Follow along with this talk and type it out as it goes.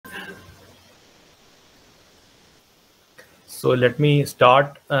So let me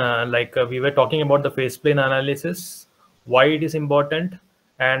start. We were talking about the phase plane analysis, why it is important,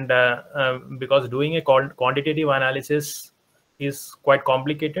 and because doing a quantitative analysis is quite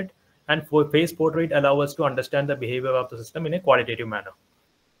complicated, and for phase portrait allow us to understand the behavior of the system in a qualitative manner.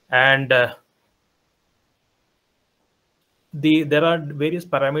 And there are various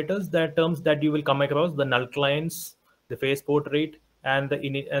parameters, that terms that you will come across: the null clients, the phase portrait, and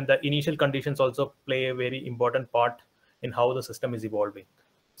the initial conditions also play a very important part in how the system is evolving.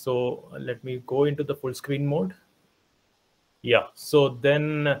 So let me go into the full screen mode. Yeah, so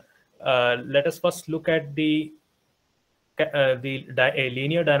then let us first look at a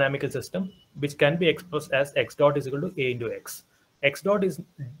linear dynamical system, which can be expressed as x dot is equal to a into x. X dot is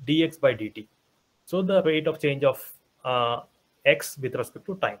dx by dt. So the rate of change of x with respect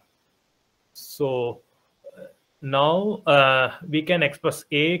to time. So now we can express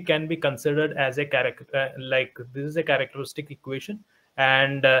a can be considered as a character, like this is a characteristic equation,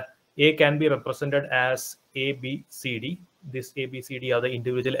 and a can be represented as a, b, c, d. This a, b, c, d are the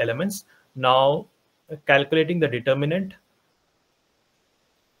individual elements. Now calculating the determinant,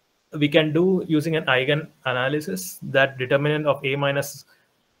 we can do using an eigen analysis, that determinant of a minus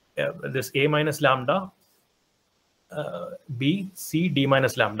this a minus lambda b, c, d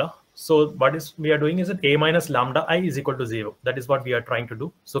minus lambda. So what is we are doing is that a minus lambda I is equal to 0. That is what we are trying to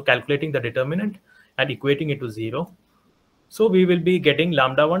do. So calculating the determinant and equating it to 0. So we will be getting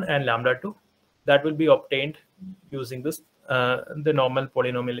lambda 1 and lambda 2. That will be obtained using this the normal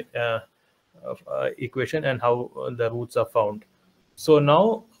polynomial equation and how the roots are found. So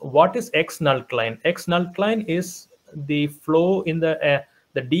now what is x null client? X null client is the flow in the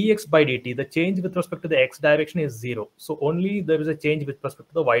dx by dt. The change with respect to the x direction is 0. So only there is a change with respect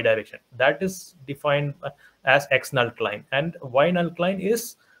to the y direction. That is defined as x null client. And y null client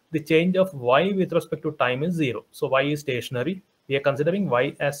is the change of y with respect to time is 0. So y is stationary. We are considering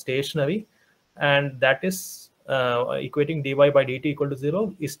y as stationary, and that is equating dy by dt equal to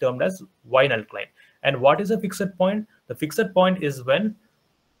 0 is termed as y null client. And what is a fixed point? The fixed point is when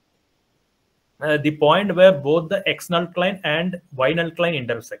the point where both the x null client and y null client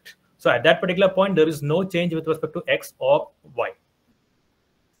intersect. So at that particular point, there is no change with respect to x or y.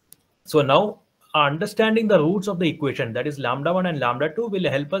 So now understanding the roots of the equation, that is lambda 1 and lambda 2, will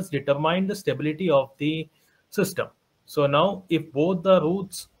help us determine the stability of the system. So now if both the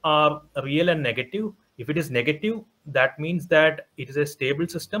roots are real and negative, if it is negative, that means that it is a stable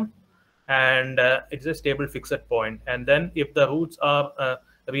system, and it's a stable fixed point. And then if the roots are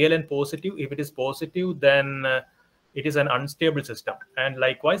real and positive, if it is positive, then it is an unstable system. And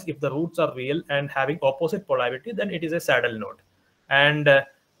likewise, if the roots are real and having opposite polarity, then it is a saddle node. And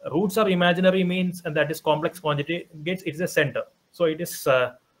roots are imaginary means, and that is complex conjugates, it is a center. So it is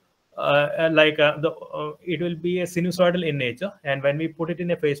it will be a sinusoidal in nature, and when we put it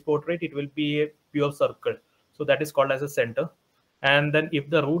in a phase portrait, it will be a pure circle. So that is called as a center. And then if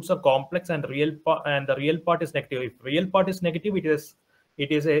the roots are complex and the real part is negative, if real part is negative, it is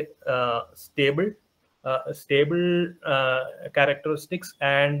a stable characteristics.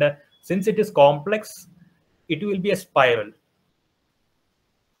 And since it is complex, it will be a spiral.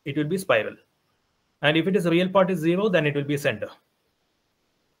 It will be spiral. And if it is real part is 0, then it will be center.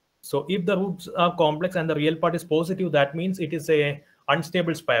 So if the roots are complex and the real part is positive, that means it is a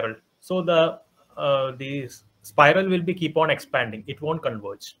unstable spiral. So the spiral will be keep on expanding. It won't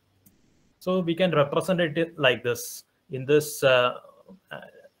converge. So we can represent it like this in this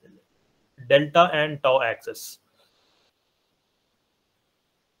delta and tau axis.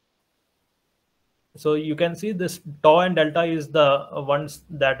 So you can see this tau and delta is the ones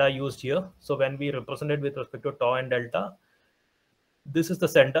that are used here. So when we represent it with respect to tau and delta, this is the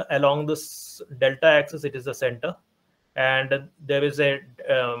center. Along this delta axis, it is the center. And there is a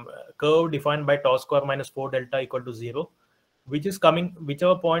curve defined by tau square minus 4 delta equal to 0, which is coming,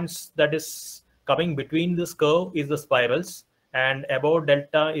 whichever points that is coming between this curve is the spirals, and above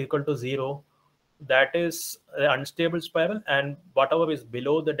delta equal to 0, that is the unstable spiral, and whatever is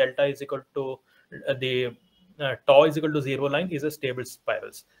below the delta is equal to the tau is equal to 0 line is a stable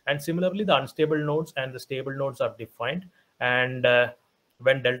spirals. And similarly, the unstable nodes and the stable nodes are defined, and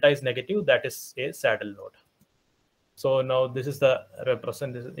when delta is negative, that is a saddle node. So now this is the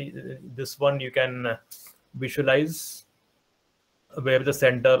this one you can visualize where the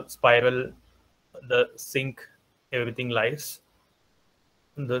center, spiral, the sink, everything lies.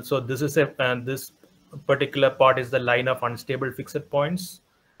 So this is this particular part is the line of unstable fixed points,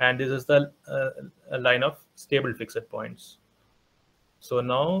 and this is the line of stable fixed points. So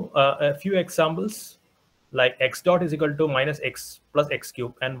now a few examples, like x dot is equal to minus x plus x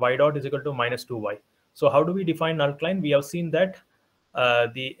cube, and y dot is equal to minus 2y. So how do we define nullcline? We have seen that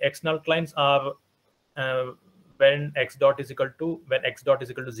the x nullclines are uh, when x dot is equal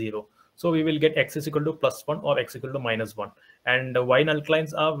to 0. So we will get x is equal to +1 or x equal to -1, and y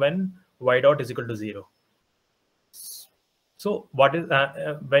nullclines are when y dot is equal to 0. So what is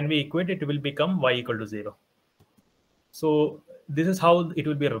when we equate it, it will become y equal to 0. So this is how it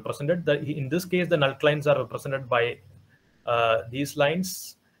will be represented. In this case, the nullclines are represented by these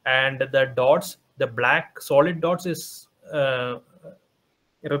lines, and the dots, the black solid dots, is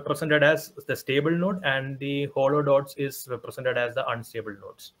represented as the stable node, and the hollow dots is represented as the unstable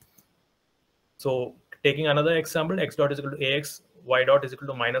nodes. So taking another example, x dot is equal to ax, y dot is equal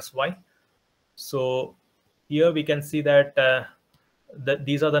to -y. So here we can see that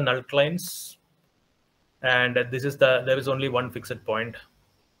these are the nullclines, and there is only one fixed point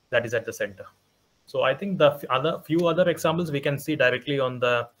that is at the center. So I think the few other examples we can see directly on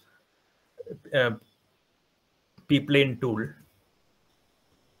the pplane tool.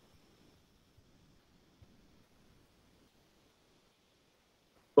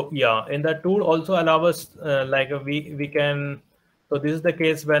 So yeah, in that tool also allow us we can. So this is the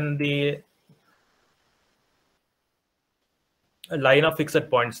case when the line of fixed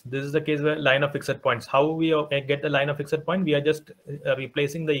points. This is the case where line of fixed points. How we get the line of fixed point? We are just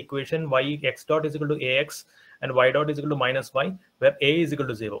replacing the equation x dot is equal to ax and y dot is equal to -y, where a is equal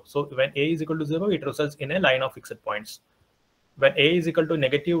to 0. So when a is equal to 0, it results in a line of fixed points. When a is equal to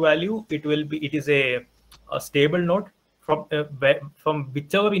negative value, it is a stable node. From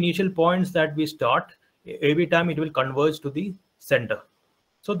whichever initial points that we start, every time it will converge to the center.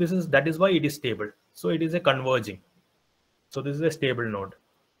 So that is why it is stable. So it is a converging. So this is a stable node.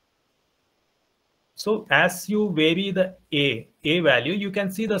 So as you vary the a value, you can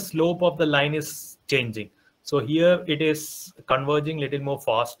see the slope of the line is changing. So here it is converging a little more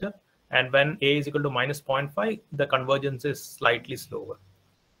faster, and when a is equal to -0.5, the convergence is slightly slower.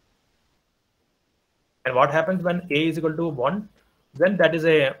 And what happens when a is equal to 1? Then that is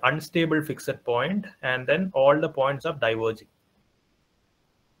a unstable fixed point, and then all the points are diverging.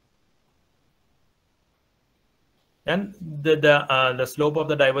 And the slope of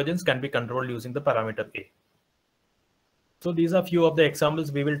the divergence can be controlled using the parameter a. So these are few of the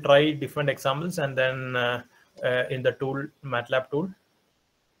examples. We will try different examples, and then in the tool, MATLAB tool.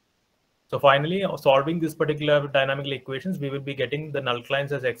 So finally, solving this particular dynamical equations, we will be getting the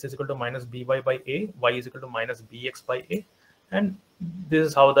nullclines as x is equal to -by by a, y is equal to -bx by a, and this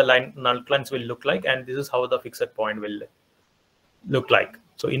is how the nullclines will look like, and this is how the fixed point will look like.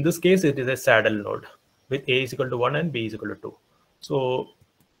 So in this case, it is a saddle node with a is equal to 1 and b is equal to 2. So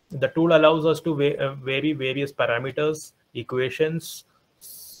the tool allows us to vary various parameters, equations.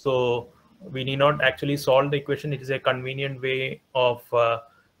 So we need not actually solve the equation. It is a convenient way of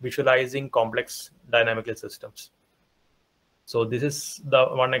visualizing complex dynamical systems. So this is the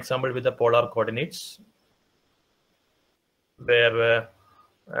one example with the polar coordinates, where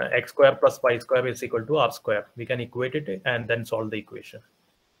x square plus y square is equal to r square. We can equate it and then solve the equation.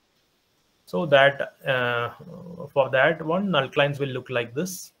 So that for that one, nullclines will look like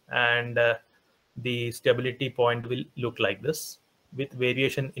this, and the stability point will look like this with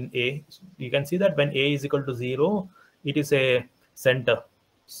variation in a. You can see that when a is equal to 0, it is a center.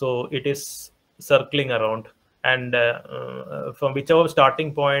 So it is circling around, and from whichever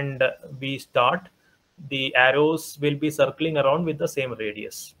starting point we start, the arrows will be circling around with the same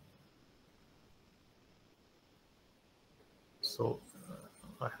radius. So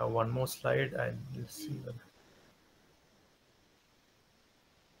I have one more slide, and let's see that.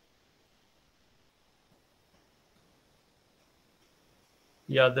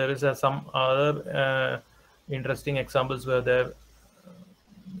 Yeah, there is some other interesting examples where there.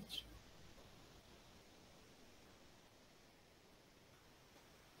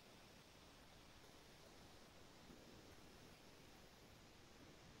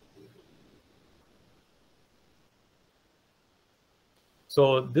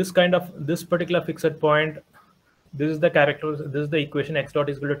 So this particular fixed point, this is the equation x dot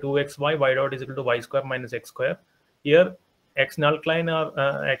is equal to 2xy, y dot is equal to y square minus x square. Here x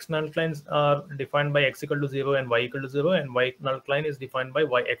nullclines are defined by x equal to 0 and y equal to 0, and y nullcline is defined by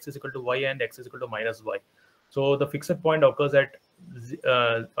x is equal to y and x is equal to -y. So the fixed point occurs at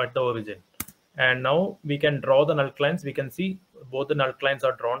the origin. And now we can draw the nullclines. We can see both the nullclines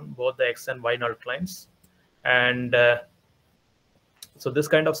are drawn, both the x and y nullclines. And so this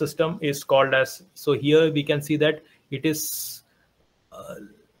kind of system is called as, so here we can see that it is,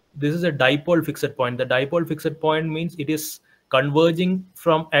 this is a dipole fixed point. The dipole fixed point means it is converging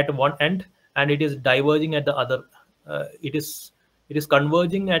from at one end and it is diverging at the other. It is it is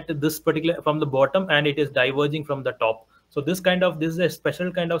converging at this particular from the bottom and it is diverging from the top. So this is a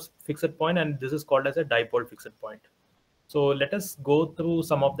special kind of fixed point, and this is called as a dipole fixed point. So let us go through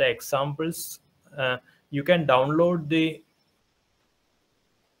some of the examples. You can download the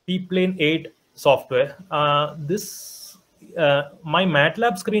pplane8 software. This My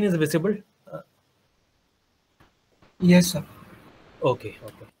MATLAB screen is visible. Yes, sir. Okay,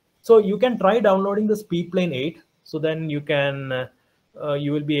 okay. So you can try downloading this pplane8. So then you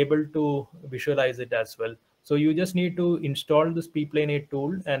will be able to visualize it as well. So you just need to install this pplane8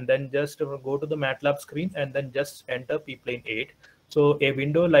 tool and then just go to the MATLAB screen and then just enter pplane8. So a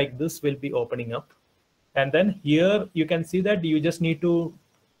window like this will be opening up. And then here you can see that you just need to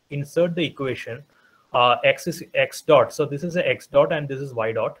insert the equation. X is x dot. So this is a x dot and this is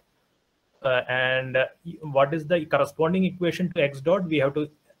y dot. And what is the corresponding equation to x dot? We have to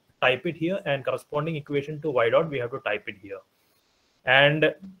type it here, and corresponding equation to y dot we have to type it here.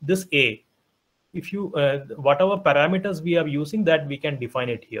 And this a, if you whatever parameters we are using, that we can define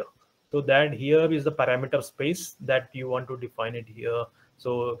it here. So that here is the parameter space that you want to define it here.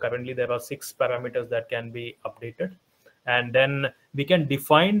 So currently there are 6 parameters that can be updated, and then we can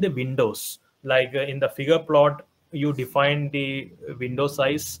define the windows. Like in the figure plot you define the window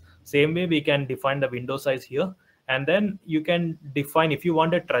size, same way we can define the window size here. And then you can define, if you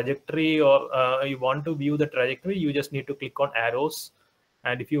want a trajectory or you want to view the trajectory, you just need to click on arrows.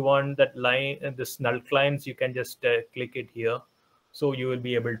 And if you want that line, this null clients, you can just click it here. So you will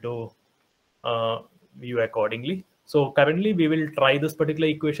be able to view accordingly. So currently we will try this particular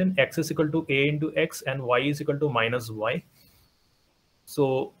equation: x is equal to a into x and y is equal to minus y.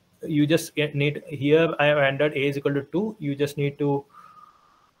 So you just need, here I have entered a is equal to 2. You just need to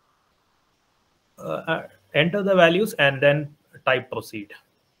enter the values and then type proceed.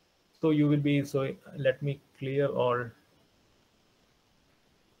 So you will be, so let me clear all.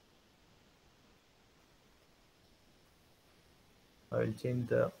 I will change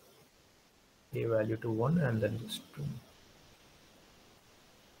the a value to 1 and then just 2.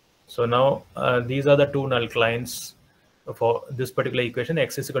 So now these are the two null clients for this particular equation: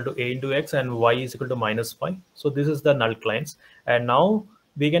 x is equal to a into x and y is equal to minus y. So this is the null clients. And now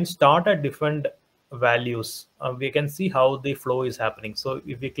we can start at different values. We can see how the flow is happening. So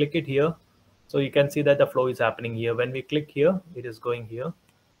if we click it here, so you can see that the flow is happening here. When we click here, it is going here.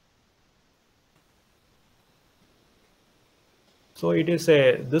 So it is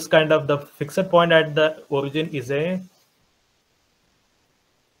this kind of, the fixed point at the origin is a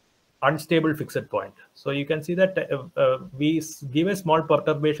unstable fixed point. So you can see that we give a small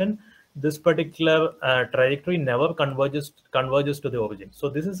perturbation. This particular trajectory never converges to the origin. So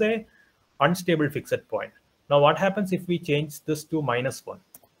this is a unstable fixed point. Now what happens if we change this to -1?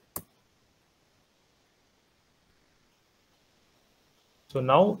 So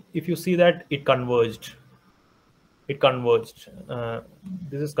now if you see that it converged,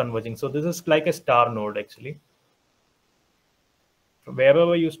 this is converging. So this is like a star node actually.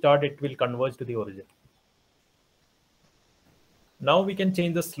 Wherever you start, it will converge to the origin. Now we can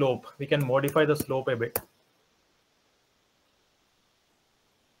change the slope. We can modify the slope a bit.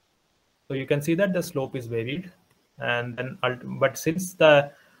 So you can see that the slope is varied, and then but since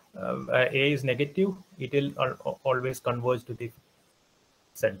the a is negative, it will always converge to the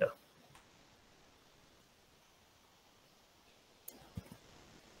center.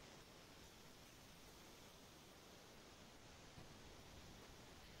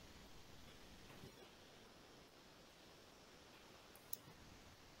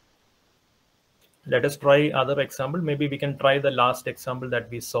 Let us try other example. Maybe we can try the last example that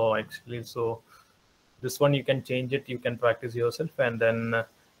we saw actually. So this one you can change it, you can practice yourself, and then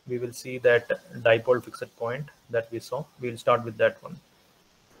we will see that dipole fixed point that we saw. We'll start with that one.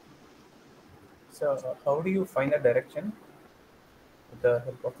 So how do you find the direction with the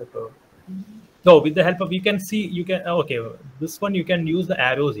help of the curve? No, with the help of, you can see, you can, okay, this one you can use the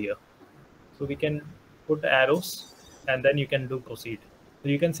arrows here. So we can put the arrows and then you can do proceed. So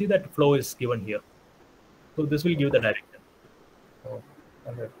you can see that flow is given here. So this will give the direction. Oh,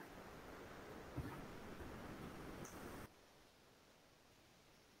 okay.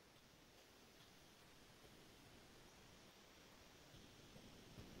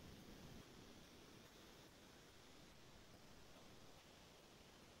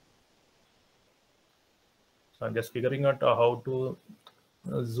 So I'm just figuring out how to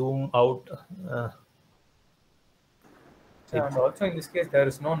zoom out. So, and also in this case, there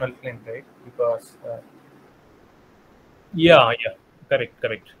is no null plane, right? Because Yeah,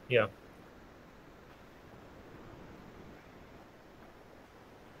 correct. Yeah.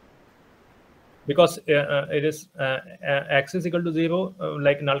 because it is x is equal to 0,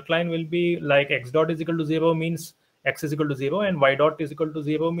 like null line will be like x dot is equal to 0 means x is equal to 0, and y dot is equal to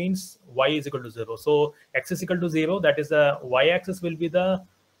 0 means y is equal to 0. So x is equal to 0, that is the y axis will be the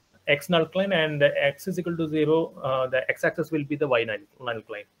x null line, and x is equal to 0, the x axis will be the y null line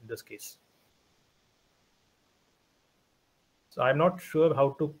in this case. So I'm not sure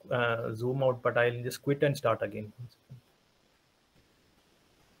how to zoom out, but I'll just quit and start again.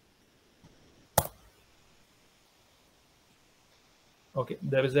 Okay,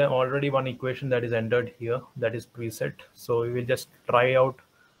 there is already one equation that is entered here that is preset. So we will just try out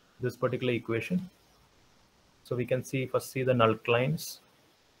this particular equation. So we can see the null lines.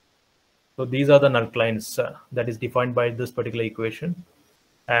 So these are the null lines that is defined by this particular equation.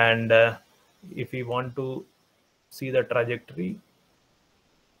 And if we want to see the trajectory,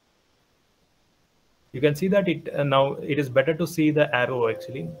 you can see that it now it is better to see the arrow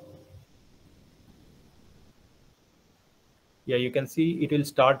actually. Yeah, you can see it will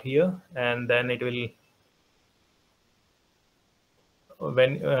start here, and then it will,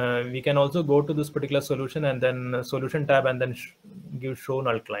 when we can also go to this particular solution and then solution tab and then give show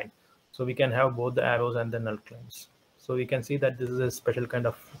null line. So we can have both the arrows and the null lines. So we can see that this is a special kind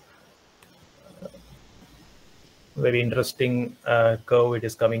of very interesting curve. It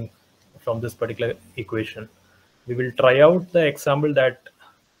is coming from this particular equation. We will try out the example that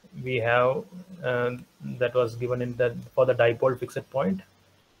we have that was given in the for the dipole fixed point.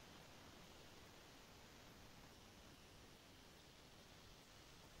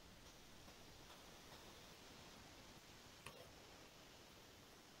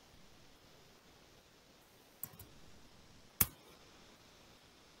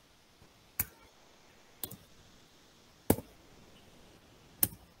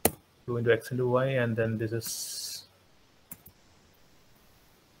 Go into x into y, and then this is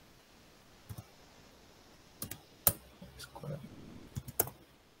square.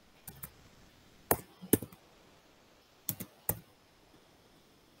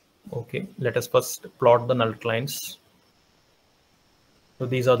 Okay, let us first plot the null lines. So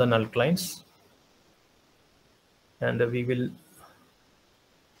these are the null lines, and we will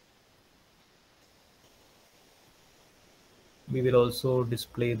also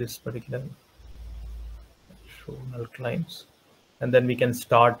display this particular show null lines, and then we can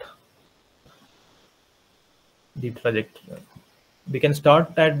start the trajectory. We can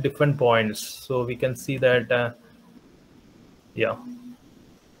start at different points, so we can see that yeah.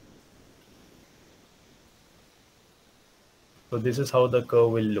 So this is how the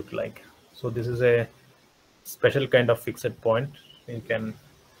curve will look like. So this is a special kind of fixed point. You can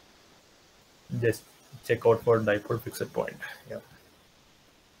just check out for dipole fixed point. Yeah.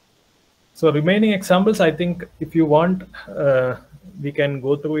 So remaining examples, I think if you want, we can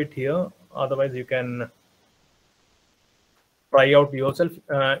go through it here. Otherwise, you can try out yourself.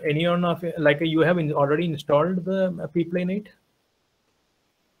 Any one of like you have already installed the pplane8?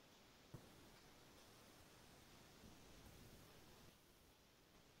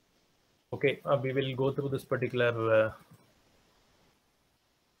 Okay, we will go through this particular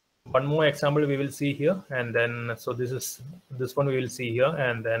one more example we will see here, and then so this one we will see here,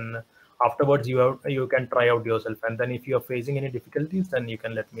 and then afterwards you can try out yourself, and then if you are facing any difficulties, then you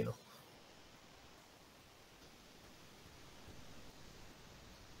can let me know.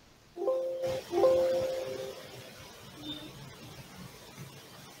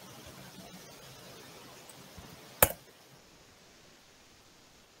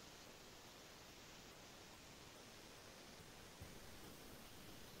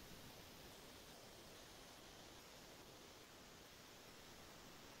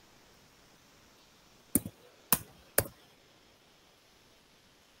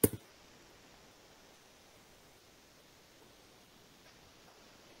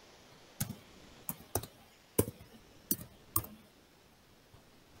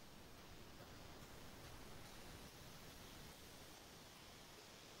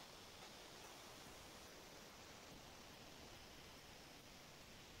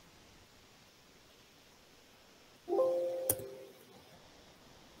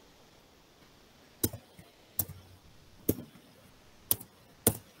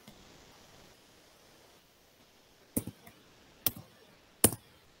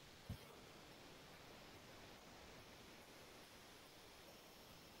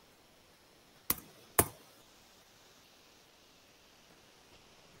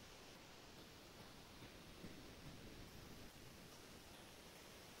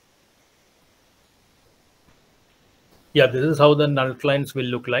 Yeah, this is how the null lines will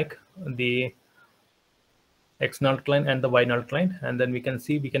look like. The X null client and the Y null client, and then we can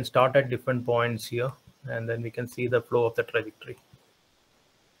see we can start at different points here, and then we can see the flow of the trajectory.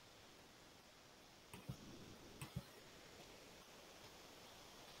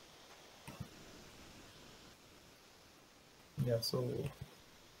 Yeah, so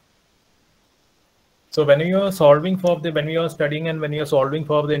when you are solving for the, when you are studying and when you are solving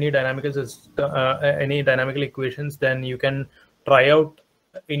for the any dynamical system, any dynamical equations, then you can try out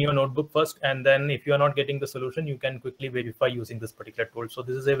in your notebook first, and then if you are not getting the solution, you can quickly verify using this particular tool. So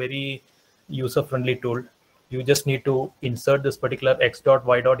this is a very user-friendly tool. You just need to insert this particular x dot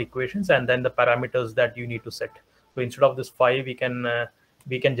y dot equations and then the parameters that you need to set. So instead of this 5, we can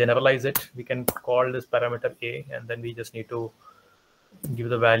generalize it. We can call this parameter a, and then we just need to give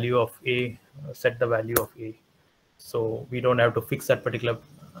the value of a, set the value of a, so we don't have to fix that particular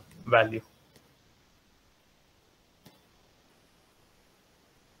value.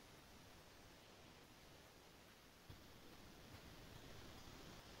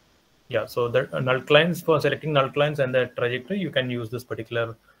 Yeah, so the null clients, for selecting null clients and the trajectory, you can use this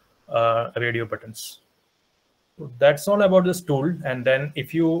particular radio buttons. So that's all about this tool, and then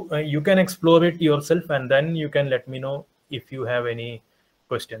if you you can explore it yourself, and then you can let me know if you have any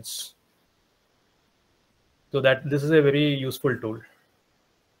questions. So that this is a very useful tool.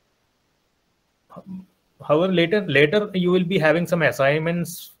 However, later you will be having some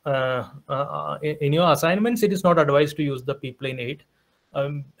assignments. In your assignments, it is not advised to use the pplane8.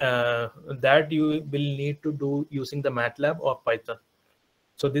 That you will need to do using the MATLAB or Python.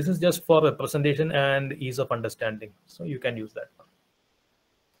 So this is just for representation and ease of understanding. So you can use that.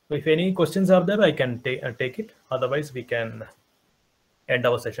 So if any questions are there, I can take it. Otherwise, we can end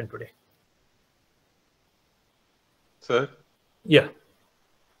our session today. Sir? Yeah.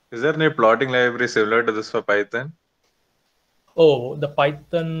 Is there any plotting library similar to this for Python? Oh, the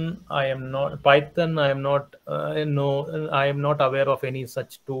Python, I am not no, I am not aware of any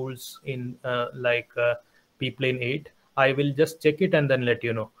such tools in like pplane8. I will just check it and then let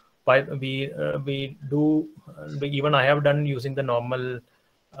you know. We do, even I have done using the normal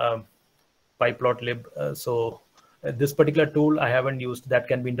pyplotlib. So this particular tool I haven't used that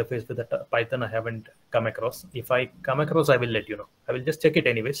can be interfaced with the Python. I haven't come across. If I come across, I will let you know. I will just check it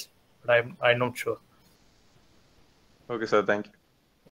anyways, but I'm not sure. Okay, sir. Thank you.